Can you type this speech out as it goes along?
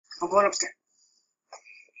I'm going upstairs.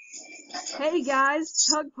 Hey guys,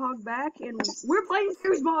 Tugpog back, and we're playing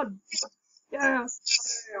Gmod. Yeah.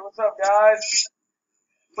 Hey, what's up, guys?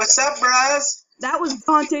 What's up, bros? That was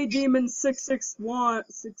Dante Demon 661.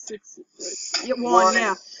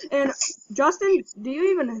 Yeah. And Justin, do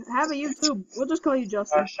you even have a YouTube? We'll just call you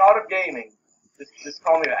Justin. Shot of Gaming. Just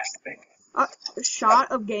call me that.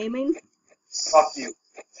 Shot of Gaming. Fuck you.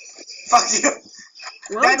 Fuck you.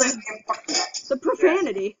 Well, That's his name. Fuck you. the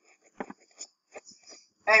profanity.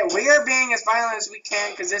 Hey, we are being as violent as we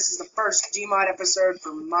can because this is the first Gmod episode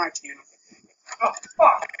for my channel. Oh,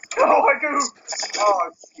 fuck. Oh, I do.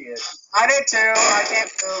 Oh, shit. I did too. I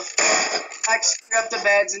can't move. I screwed up the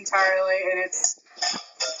beds entirely, and it's...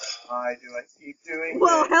 I keep doing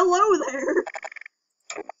Well, this. hello there.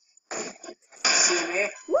 See me?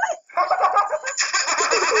 What?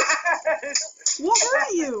 What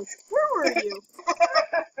were you? Where were you?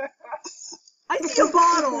 I see a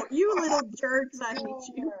bottle. You little jerks, I hate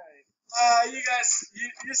you. You guys,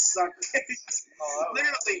 you suck. Oh,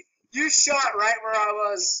 Literally, you shot right where I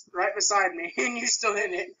was, right beside me, and you still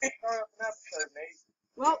hit it.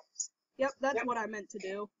 Well, yep, that's what I meant to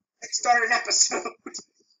do. Start an episode.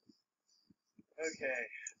 Okay.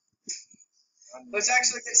 Let's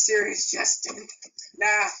actually get serious, Justin.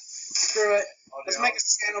 Nah, screw it. Let's make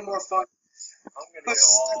this channel more fun. I'm gonna go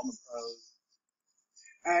all the pros.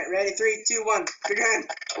 Alright, ready? 3, 2, 1. Begin.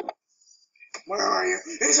 Where are you?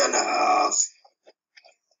 He's in the house.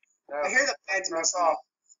 No, I hear the beds press messing off. up.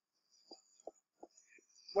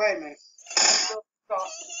 Wait a minute.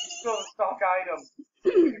 Still a stock item.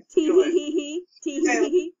 Tee-hee-hee-hee.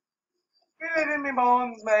 Tee-hee-hee-hee. Get it in me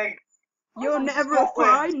bones, mate. You'll never Scotland.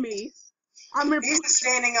 find me. He's a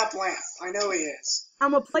standing up lamp. I know he is.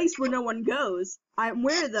 I'm a place where no one goes. I'm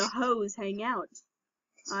where the hoes hang out.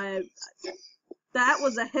 That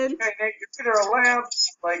was a hint. Okay, Nate, consider a lamp,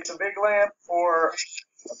 like the big lamp, or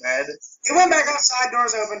a bed. He went back outside,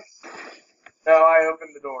 doors open. No, I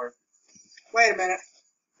opened the door. Wait a minute.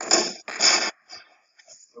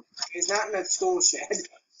 He's not in a tool shed.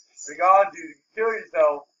 We gotta do, kill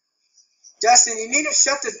yourself. Justin, you need to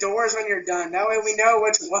shut the doors when you're done. That way we know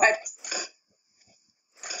what's what.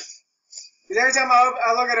 Because every time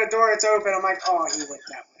I look at a door, it's open. I'm like, oh, he went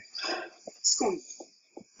that way. School.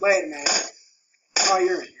 Wait a minute. Oh,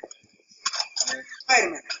 you're in here. Wait a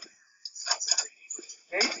minute.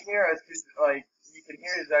 Nate can hear us, cause, like, you can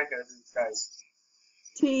hear his echoes in Skype.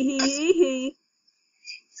 Tee-hee-hee-hee.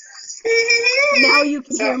 Now you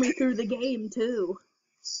can hear me through the game, too.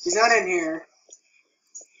 He's not in here.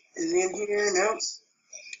 Is he in here? No.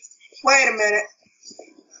 Wait a minute.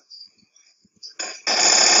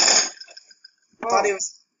 I thought he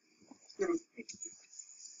was...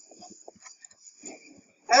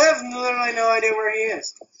 I have literally no idea where he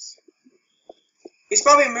is. He's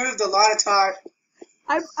probably moved a lot of times.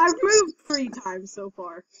 I've moved 3 times so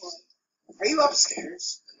far. Are you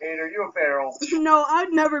upstairs? Nate, are you a barrel? No,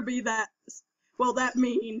 I'd never be that, well, that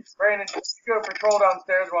mean. Brandon, just go patrol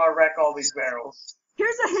downstairs while I wreck all these barrels.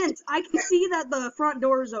 Here's a hint. I can see that the front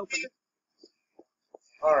door is open.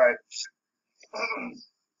 Alright.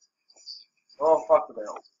 Oh, fuck the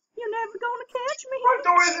barrels. You're never gonna catch me. Front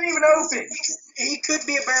door isn't even open! He could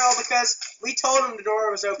be a barrel because we told him the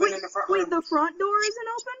door was open in the front room. Wait, the front door isn't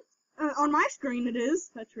open? On my screen it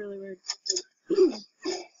is. That's really weird.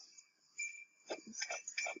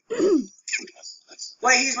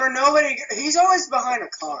 Wait, he's where nobody... He's always behind a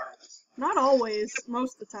car. Not always.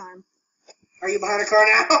 Most of the time. Are you behind a car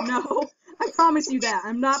now? No, I promise you that.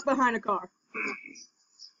 I'm not behind a car.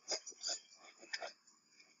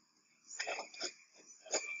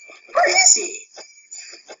 Where is he?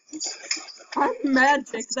 I'm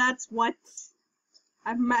magic, that's what.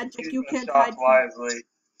 I'm magic, you can't hide from me. wisely.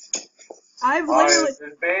 I've Why literally... is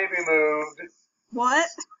this baby moved? What?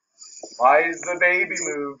 Why is the baby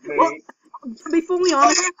moved, mate? Well, to be fully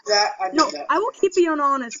honest... I did No, that. I will keep being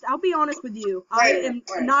honest. I'll be honest with you. I am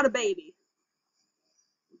Wait. not a baby.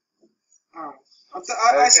 Oh. I Okay,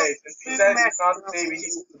 saw since he said he's not the baby,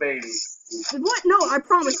 he's the baby. What? No, I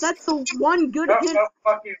promise. That's the one good No, hint. no,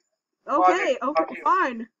 fuck you. Okay, fuck okay, you.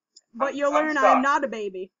 fine. But you'll I'm learn stuck. I'm not a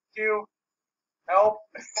baby. You. Help.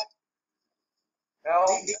 Help.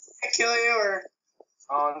 Did I kill you or?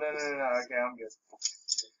 Oh, no. Okay, I'm good.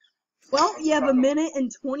 Well, you have 1 minute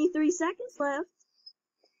and 23 seconds left.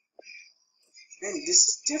 Man, this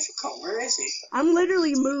is difficult. Where is he? I'm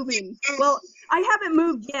literally moving. Well, I haven't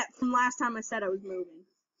moved yet from last time I said I was moving.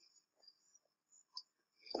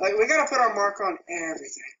 Like, we gotta put our mark on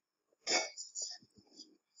everything.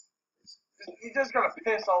 He's just gonna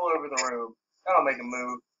piss all over the room. That'll make him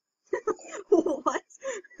move. What?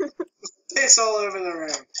 Piss all over the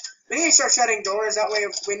room. me start shutting doors. That way,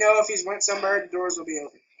 if we know if he's went somewhere, the doors will be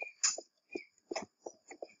open.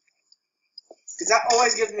 Because that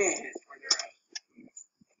always gives me a hint when you're out.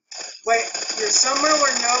 Wait, you're somewhere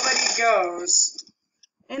where nobody goes.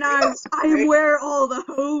 And I'm where all the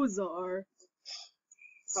hoes are.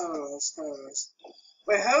 Hose.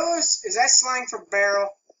 Wait, hose? Is that slang for barrel?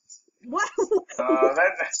 What?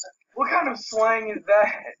 What kind of slang is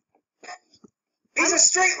that? He's a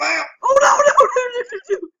street lamp! Oh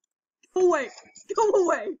no! Go away! Go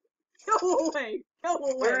away! Go away! Go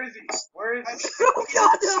away! Where is he? Where is he? Oh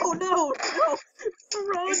God! No!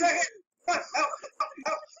 Run! He's right here!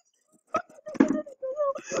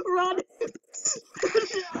 Run!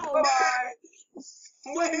 No! Bye!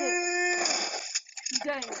 Wait!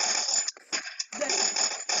 Dang!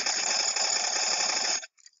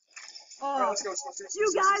 Alright, let's go.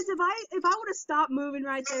 You guys, if I would have stopped moving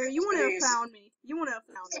right there, you wouldn't have found me.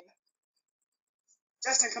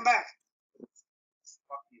 Justin, come back.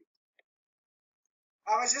 Fuck you.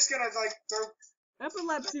 I was just gonna, like, throw...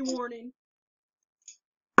 Epilepsy warning.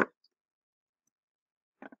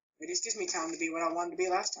 It just gives me time to be what I wanted to be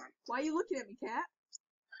last time. Why are you looking at me, cat?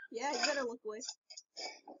 Yeah, you better look away.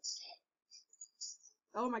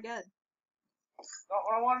 Oh my God. Not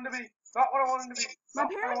what I wanted to be. Not what I wanted to be. My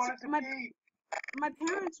Not what I wanted to be. My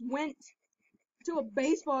parents went to a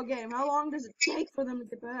baseball game. How long does it take for them to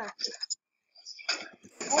get back?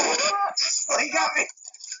 Oh, he got me!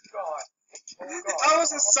 God. Oh, God. I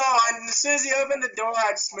was a saw, and as soon as he opened the door,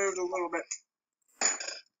 I just moved a little bit.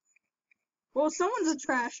 Well, someone's a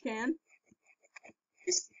trash can.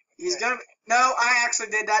 He's gonna... No, I actually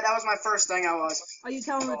did that. That was my first thing I was. Are you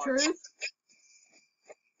telling the truth?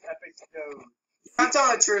 Epic goes. I'm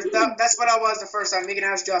telling the truth. That's what I was the first time. You can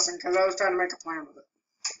ask Justin, because I was trying to make a plan with it.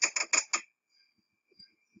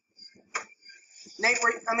 Nate,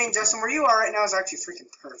 Justin, where you are right now is actually freaking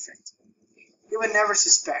perfect. You would never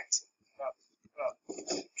suspect.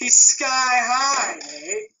 He's sky high,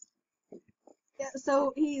 Nate. Yeah,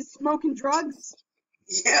 so he's smoking drugs?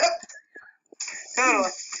 Yep. Totally.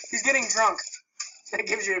 He's getting drunk. That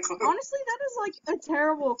gives you a clue. Honestly, that is like a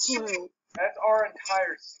terrible clue. That's our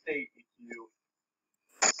entire state, you.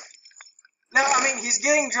 No, he's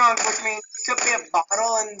getting drunk, which means it could be a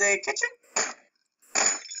bottle in the kitchen.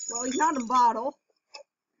 Well, he's not in a bottle.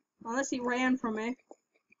 Unless he ran from me.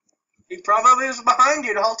 He probably was behind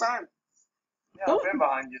you the whole time. Yeah, I've been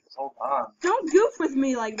behind you this whole time. Don't goof with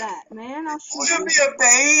me like that, man. I'll shoot You you. be a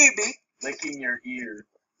baby. Licking your ear.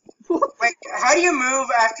 Wait, how do you move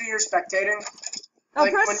after you're spectating? I'll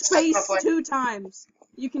Like, when press you're space stuck in a 2 times.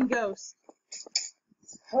 You can ghost.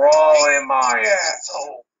 Crawl in my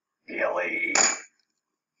asshole, Billy.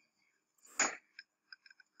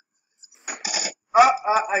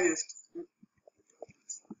 I goofed.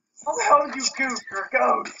 How the hell did you goof your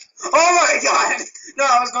ghost? Oh my God! No,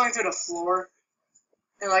 I was going through the floor.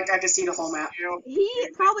 And, I could see the whole map. He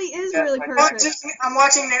probably is really I- perfect. I'm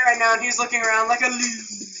watching Nate right now, and he's looking around like a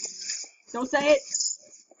loser. Don't say it.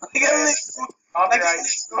 Like a loser.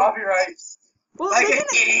 Copyright. Well, Like they an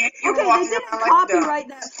didn't. idiot. You're Okay, they walking didn't around like a dog. copyright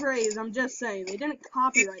that phrase. I'm just saying, they didn't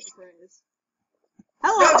copyright the phrase. No,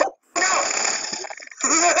 Hello. no!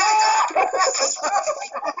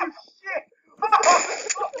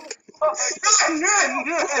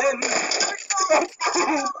 Run!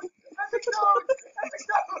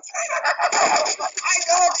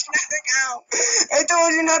 I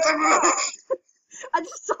told you not to move! I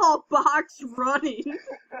just saw a box running.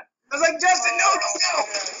 I was like, Justin, no!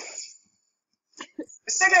 The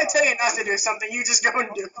second I tell you not to do something, you just go and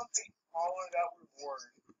do it. Smaller that would work.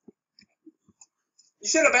 You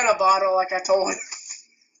should have been a bottle like I told him.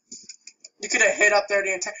 You could have hid up there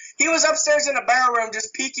the entire... He was upstairs in a barrel room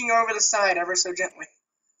just peeking over the side ever so gently.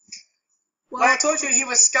 Well, When I told you he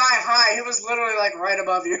was sky high, he was literally right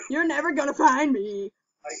above you. you're never gonna find me.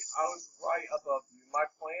 I was right above you. My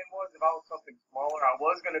plan was, if I was something smaller, I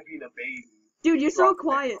was gonna be the baby. Dude, you're so Drop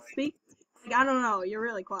quiet. it. Speak. I don't know. You're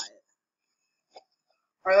really quiet.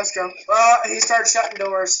 Alright, let's go. Well, he started shutting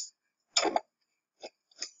doors.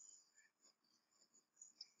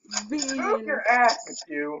 Move Being... your ass with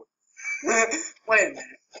you. Wait a minute.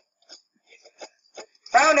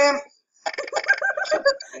 Found him!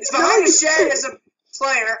 He's behind the shed as a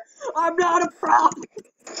player. I'm not a prop.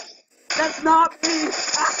 That's not me.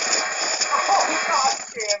 Oh, God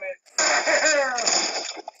damn it.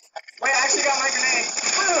 Wait, I actually got my grenade.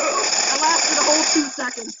 I lasted a whole 2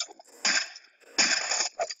 seconds.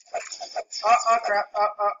 Oh, crap.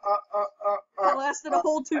 I lasted a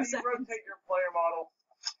whole 2 How do you seconds. rotate your player model?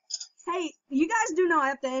 Hey, you guys do know I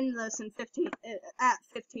have to end this in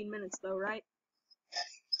 15 minutes though, right?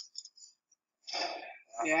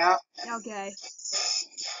 Yeah. Okay.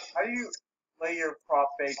 How do you lay your prop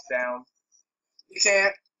face down? You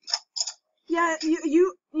can't. Yeah,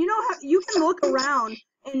 you know how you can look around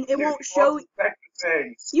and it won't show.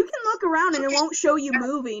 Thing. You can look around and it won't show you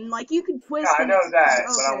moving. Like you can twist. Yeah, I and know that,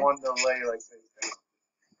 but I okay. wanted to lay like this.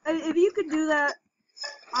 If you could do that,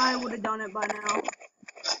 I would have done it by now.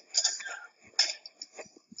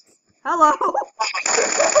 Hello.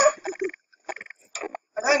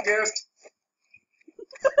 I done goofed.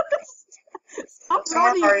 Stop So where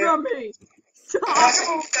running are you? from me. Stop.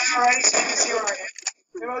 Alright, so you can see where I am.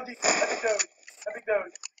 Emoji, epic dose. Epic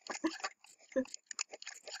dose.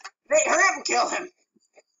 Nate, hurry up and kill him.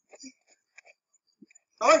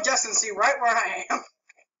 I want Justin to see right where I am.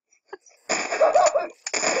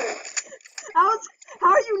 How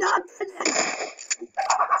are you not dead?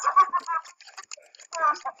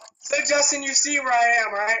 So Justin, you see where I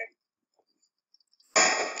am, right?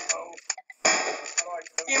 Oh. How do I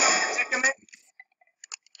go? You know predicament?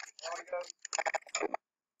 How do I go?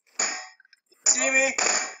 See me?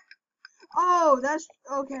 Oh, that's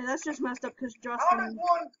okay. That's just messed up because How Justin. did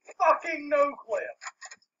one fucking no clip?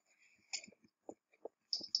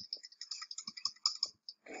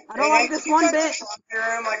 I don't like this one bit. Can you come to the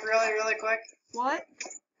laundry room, like, really, really quick? What?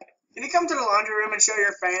 Can you come to the laundry room and show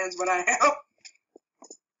your fans what I am?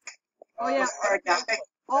 Oh yeah, Okay.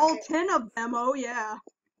 all 10 of them. Oh yeah.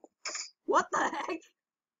 What the heck?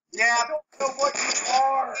 Yeah, I don't know what you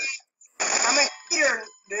are. I'm a cheater,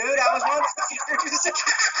 dude. I was once a cheater.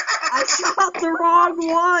 I shot the wrong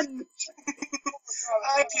one.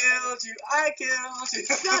 I killed you. I killed you.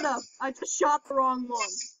 Shut up. I just shot the wrong one.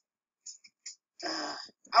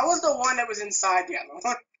 I was the one that was inside the other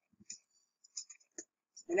one.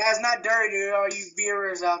 And that's not dirty, dude. All you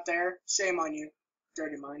viewers out there. Shame on you.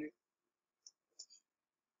 Dirty-minded.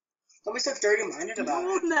 Don't be so dirty-minded You about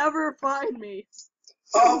will it. never find me.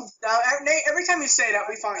 Oh, Nate, every time you say that,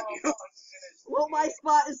 we find you. Well, my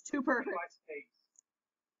spot is too perfect.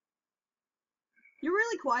 You're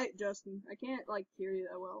really quiet, Justin. I can't, like, hear you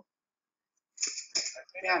that well.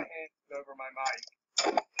 I my hands over my mic.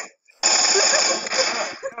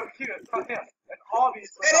 No, cute. It's not him. That's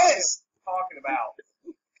obviously not It him is. talking about.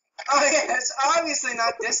 Oh, yeah, it's obviously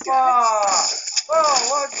not this guy. Oh,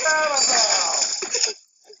 what's that about?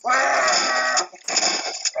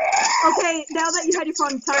 Okay, now that you had your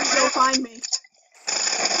fun, time to go find me.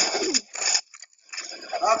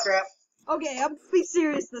 Oh, crap. Okay, I'm gonna be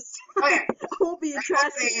serious this time. Okay. I won't be a trash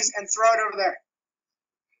Grab these and throw it over there.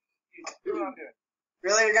 Do what I'm doing.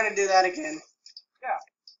 Really, you're gonna do that again? Yeah.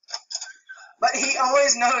 But he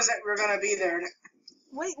always knows that we're gonna be there.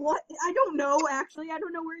 Wait, what? I don't know, actually. I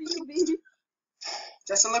don't know where you could be.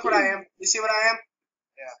 Justin, look what I am. You see what I am?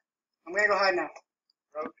 Yeah. I'm gonna go hide now.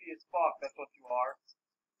 Ropey as fuck, that's what you are.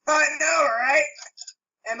 I know, right?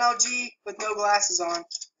 MLG with no glasses on.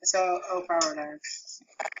 That's how powered I am.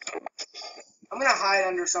 I'm gonna hide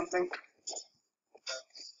under something.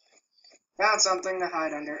 Found something to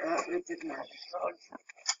hide under. It didn't work.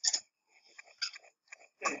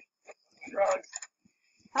 Drugs.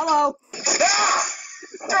 Hello. Ah!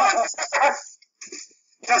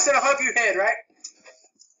 Justin, I hope you hid, right?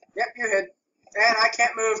 Yep, you hid. And I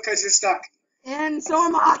can't move because you're stuck. And so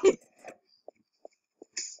am I.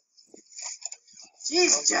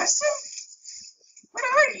 Jeez, Justin. What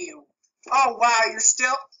are you? Oh, wow, you're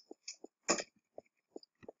still...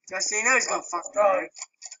 Justin, you know he's gonna fuck me. Right?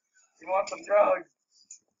 You want some drugs?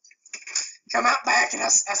 Come out back and I'll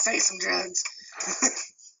say some drugs.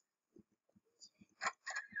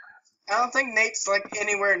 I don't think Nate's, like,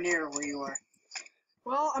 anywhere near where you are.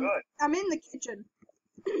 Well, I'm in the kitchen.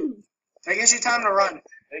 That gives you time to run.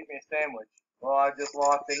 Make me a sandwich. Well, I just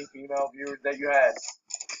lost any female viewers that you had.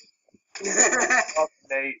 Oh,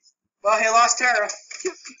 Nate. Well, he lost Tara.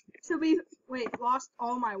 Wait, lost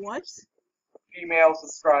all my what? Female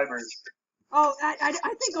subscribers. Oh, I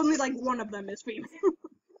think only like one of them is female.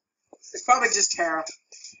 It's probably just Tara.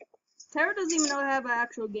 Tara doesn't even have an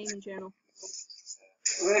actual gaming channel.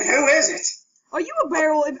 Well, then who is it? Are you a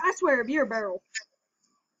barrel? I swear, if you're a barrel.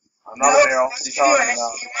 I'm not a barrel. What are you talking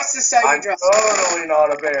about? He wants to sell you I'm drugs. totally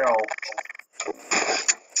not a barrel.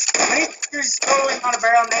 When he's totally not a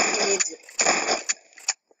barrel, Nate, he needs it.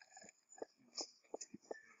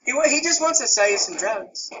 He just wants to sell you some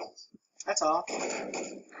drugs. That's all.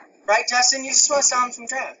 Right, Justin? You just want to sell him some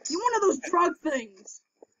drugs. You one of those drug things.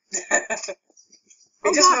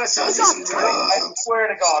 He just want to sell you some drugs. I swear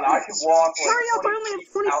to God, I could walk like Hurry up, I 20 only have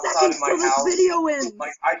feet 20 outside seconds of my till this house. video ends.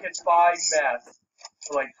 Like, I could buy meth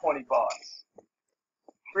for like $20.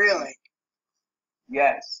 Really?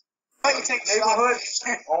 Yes. Why don't you take Neighborhood?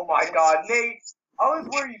 Oh my God, Nate! I was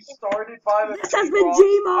where you started by the. This has been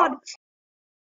Gmod.